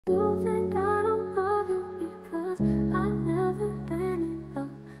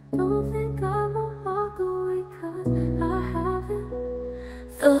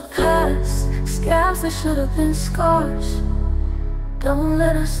that should have been scars. Don't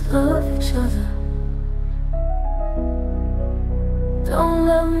let us love each other. Don't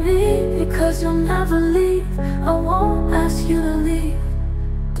love me because you'll never leave. I won't ask you to leave.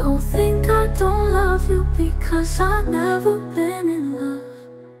 Don't think I don't love you because I've never been in love.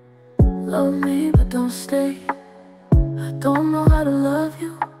 Love me but don't stay. I don't know how to love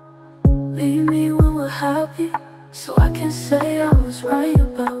you. Leave me when we're happy, so I can say I was right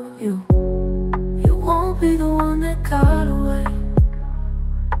about you. You won't be the one that got away.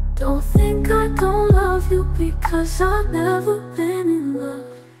 Don't think I don't love you because I've never been in love.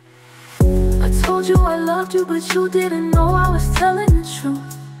 I told you I loved you, but you didn't know I was telling the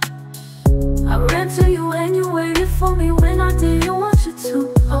truth. I ran to you and you waited for me when I didn't want you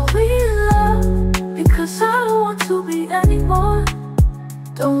to. Are we in love? Because I don't want to be anymore.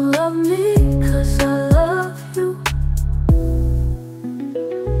 Don't love me cause I love you.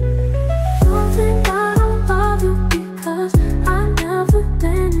 Don't think I don't love you because I've never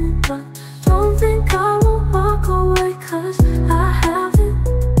been in love. Don't think I won't walk away cause I haven't.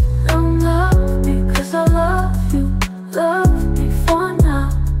 Don't love me cause I love you. Love me for now,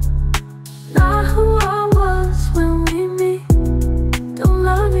 not who I was when we meet. Don't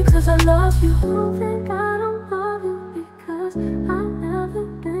love me cause I love you. Don't think I don't love you because I've never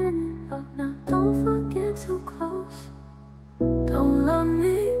been in love. Now don't forget too close. Don't love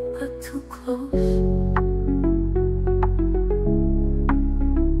me but too close.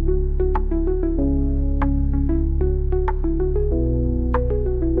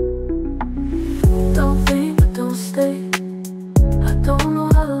 Don't think but don't stay. I don't know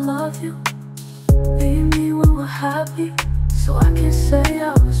how to love you. Leave me when we're happy, so I can say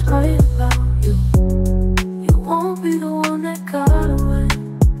I was right about you. You won't be the one that got away.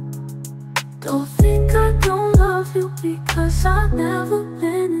 Don't think I don't love you because I've never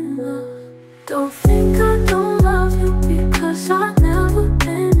been in love. Don't think I don't love you because I've never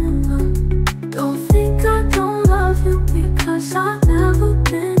been in love. Don't think I don't love you because I've never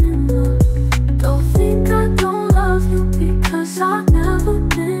been in love. Don't think I don't love you because I've never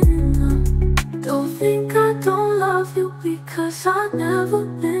been in love. Don't think I don't love you because I've never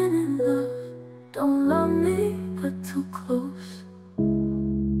been in love. Don't love me but too close.